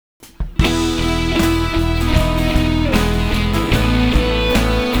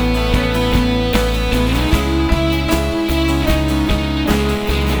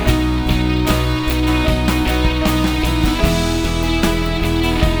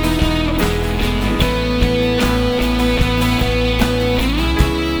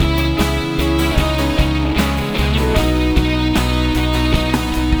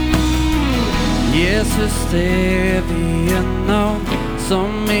ser vi en navn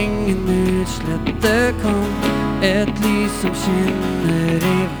som ingen utslette kan. Et lys som skinner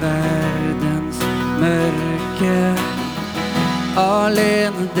i verdens mørke.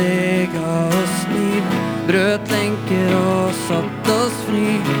 Alene det ga oss liv, brøt lenker og satt oss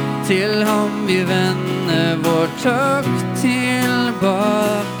fri. Til ham vi vender vår takk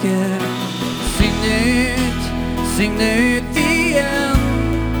tilbake. Syng det ut igjen.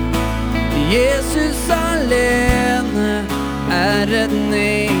 Jesus alene er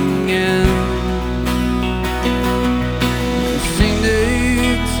redningen. Syng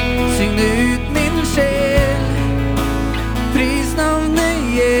det ut min sjel. Pris navnet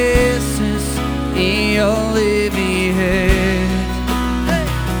Jesus i all evighet.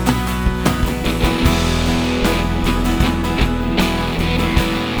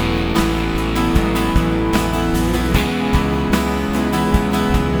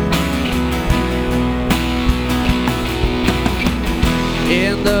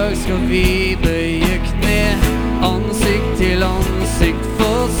 En dag skal vi bøye kne, ansikt til ansikt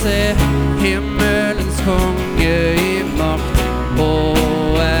få se himmelens konge i makt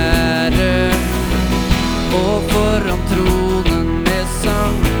og ære. Og foran tronen med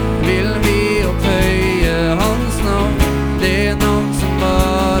sang vil vi opphøye hans navn, det navn som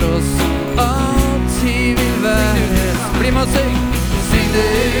var og som alltid vil være. Bli med og syng det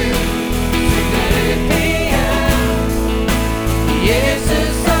ut.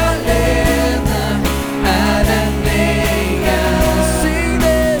 Jesus alene er redningen. Syng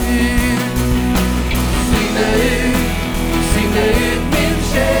det ut. Syng det ut min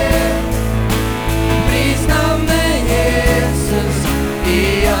sjel. Pris navnet Jesus i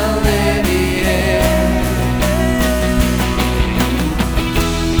all evighet.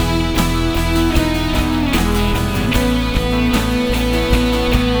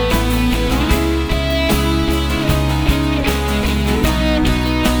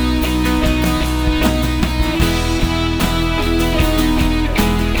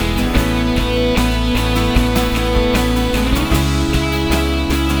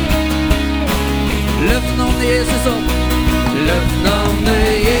 Løft navnet Jesus opp. Løft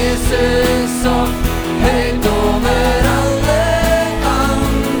navnet Jesus opp. Høyt over alle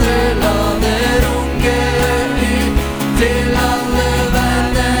andre. La det runge ut til alle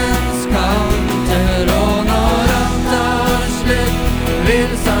verdens kanter. Og når alt tar slutt,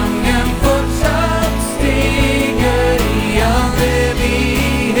 vil sangen fortsatt stige. I all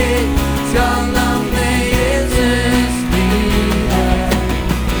evighet skal navnet Jesus lyde.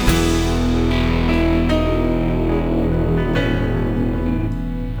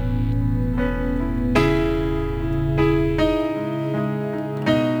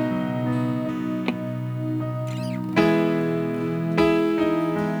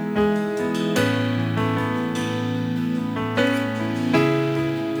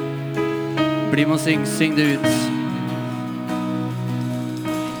 Bli med og syng det ut.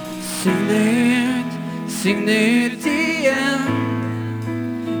 Syng det ut igjen.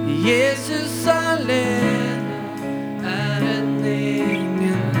 Jesus alene er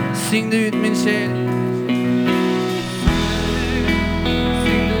redningen. Syng det ut min sjel.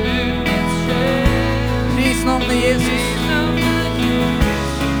 Pris navnet Jesus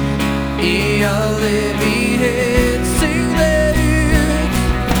i all evighet. Syng det ut.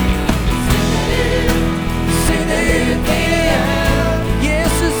 Syng det ut igjen.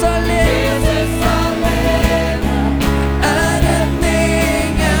 Jesus alene er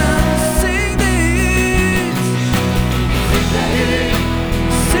redningen. Syng det ut.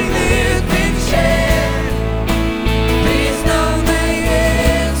 Syng det ut min sjel. Pris navnet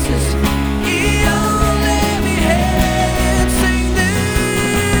Jesus i all evighet. Syng det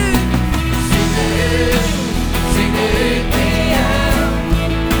ut. Syng det ut igjen.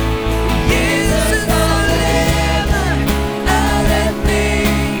 Jesus alene er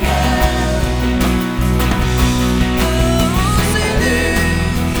redningen.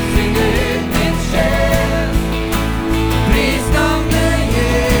 Syng det ut min sjel. Pris navnet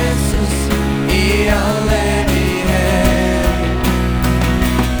Jesus i all evighet.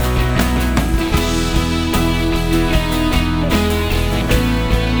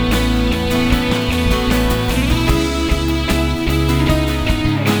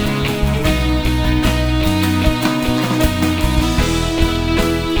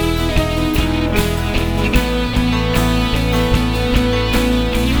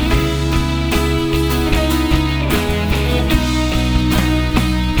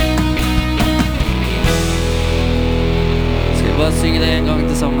 Skal vi bare synge det en gang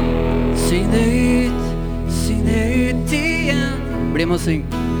til sammen? Syng det ut igjen. Bli med og syng.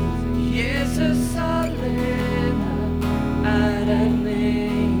 Jesus alene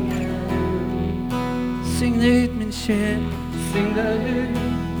skjer.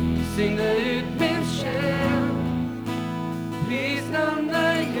 Syng det ut,